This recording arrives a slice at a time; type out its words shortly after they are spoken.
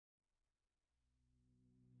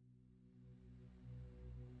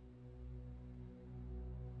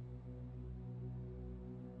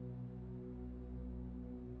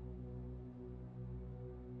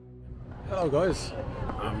Hello guys,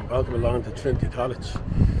 welcome along to Trinity College.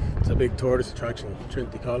 It's a big tourist attraction,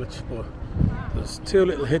 Trinity College, but there's two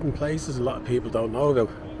little hidden places a lot of people don't know about.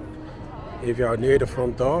 If you're near the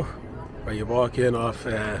front door, where you walk in off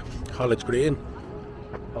College Green,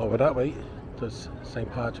 over that way there's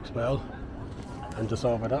St. Patrick's Well, and just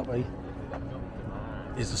over that way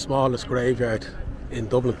is the smallest graveyard in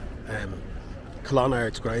Dublin,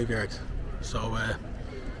 Clonard's graveyard. So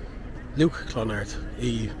Luke Clonard,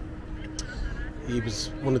 he was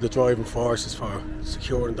one of the driving forces for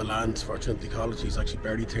securing the lands for Trinity College. He's actually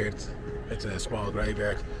buried here. It's a small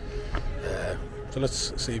graveyard. So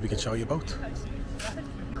let's see if we can show you both.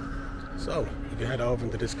 So if you head over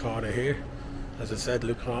into this corner here, as I said,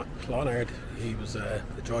 Luke Clonard, he was the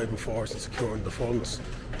driving force in securing the funds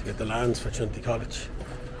to get the lands for Trinity College.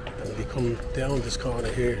 And if you come down this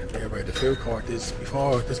corner here, near where the food court is,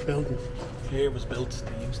 before this building here was built,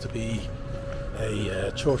 there used to be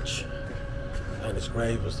a church, and his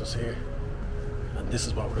grave was just here, and this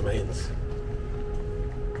is what remains.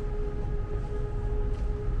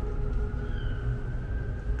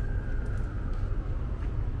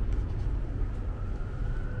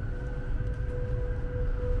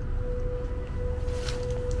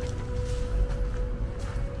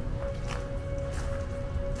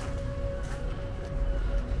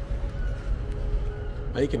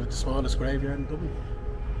 Making it the smallest graveyard in Dublin.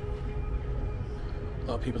 A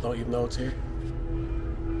lot of people don't even know it's here.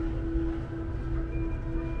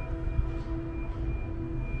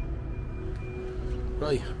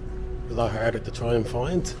 Right, a lot harder to try and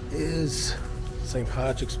find is St.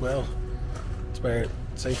 Patrick's Well. It's where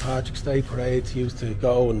St. Patrick's Day parades used to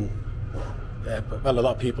go, and well, a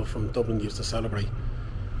lot of people from Dublin used to celebrate,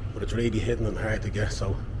 but it's really hidden and hard to get,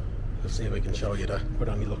 so let's see if I can show you that. Put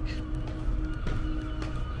on your look.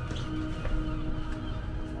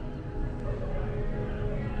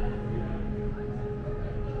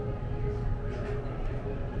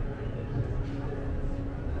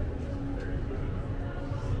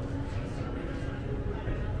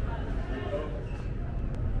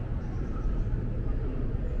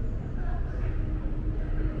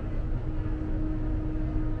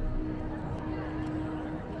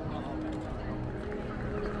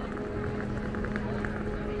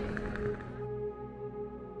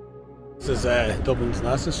 This is Dublin's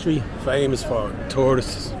Nassau Street, famous for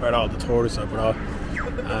tourists, where all the tourists are brought.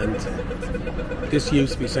 And this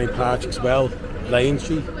used to be St. Patrick's Well, Lane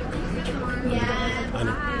Street, and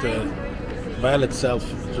the well itself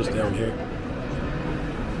is just down here.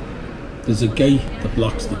 There's a gate that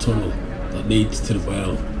blocks the tunnel that leads to the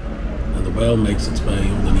well, and the well makes its way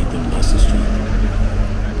underneath the Nassau Street.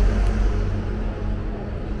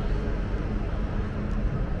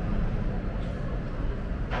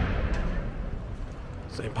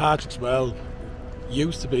 St. Patrick's Well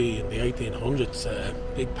used to be, in the 1800s, a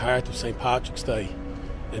big part of St. Patrick's Day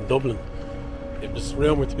in Dublin. It was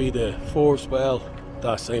rumoured to be the first well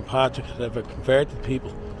that St. Patrick had ever converted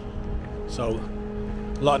people. So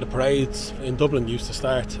a lot of the parades in Dublin used to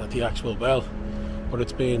start at the actual well, but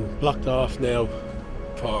it's been blocked off now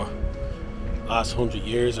for the last 100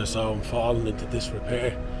 years or so and fallen into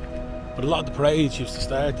disrepair. But a lot of the parades used to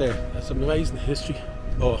start there. It's an amazing history,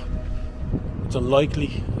 but it's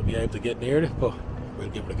unlikely we'll be able to get near it, but we'll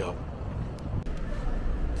give it a go.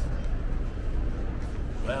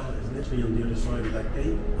 Well, it's literally on the other side of that gate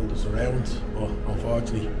and there's a round, but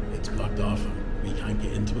unfortunately it's blocked off and we can't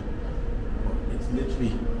get into it. But it's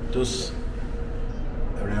literally just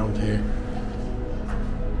around here.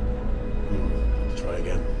 Let's try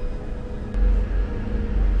again.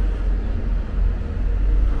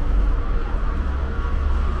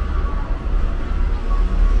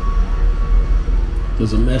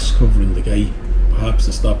 There's a mesh covering the gate, perhaps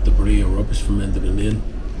to stop debris or rubbish from entering in,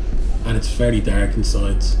 and it's very dark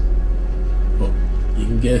inside, but you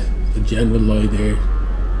can get a general idea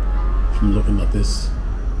from looking at this.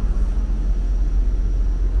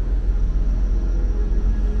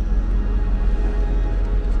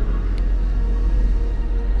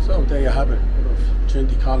 So there you have it, one of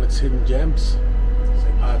Trinity College's hidden gems,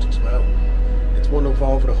 St. Patrick's Well. It's one of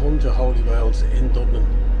over 100 holy wells in Dublin,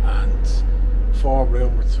 and 4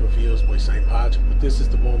 rumoured to have used by St. Patrick, but this is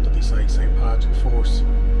the one that they say St. Patrick first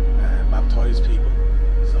baptised people.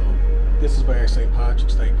 So this is where St.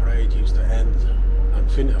 Patrick's Day parade used to end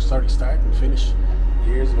and start and finish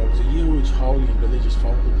years ago. It was a huge holy religious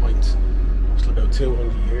focal point. It was about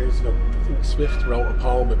 200 years ago. I think Swift wrote a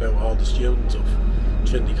poem about all the students of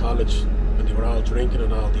Trinity College when they were all drinking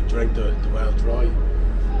and all. They drank the well dry. You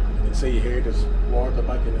can see here there's water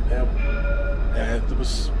back in it now. There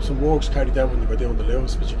was some works carried out when they were doing the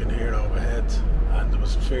Lewis, which you can hear overhead, and there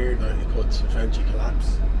was a fear that it could eventually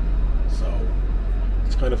collapse. So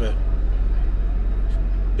it's kind of a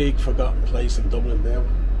big forgotten place in Dublin now.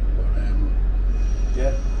 But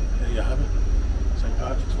yeah, there you have it. St.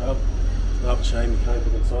 Patrick's Well. It's not a shame you can't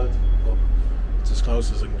get inside, but it's as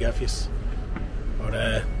close as I can get you.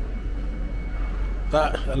 But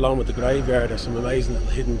that, along with the graveyard, there's some amazing little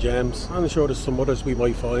hidden gems. I'm sure there's some others we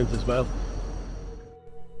might find as well.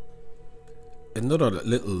 Another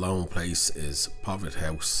little lone place is Povet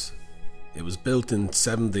House. It was built in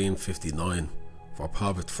 1759 for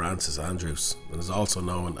Povet Francis Andrews and is also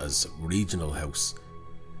known as Regional House.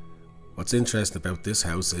 What's interesting about this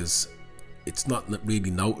house is it's not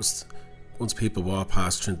really noticed. Once people walk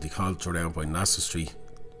past Trinity College around by Nassau Street,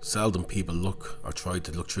 seldom people look or try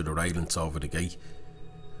to look through the railings over the gate.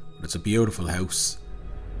 But it's a beautiful house.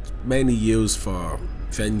 It's mainly used for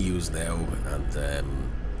venues now and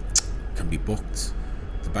can be booked.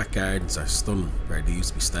 The back gardens are stunning where there used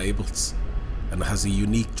to be stables, and it has a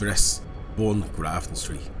unique dress, 1 Grafton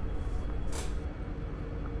Street.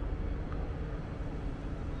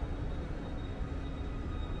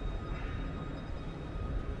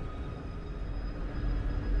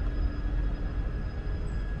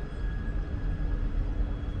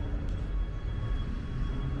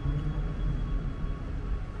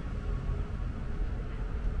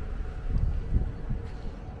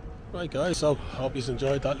 Right guys, so hope you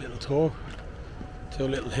enjoyed that little tour. 2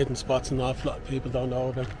 little hidden spots an awful lot of people don't know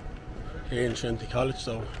about here in Trinity College,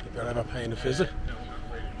 so if you're ever paying a visit,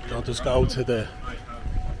 don't just go to the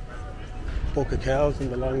Book of Kells in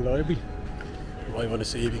the Long Library. You might want to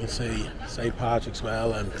see if you can see St. Patrick's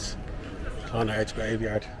Well and Clonard's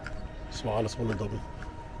Graveyard, smallest one in Dublin.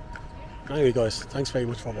 Anyway guys, thanks very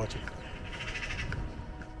much for watching.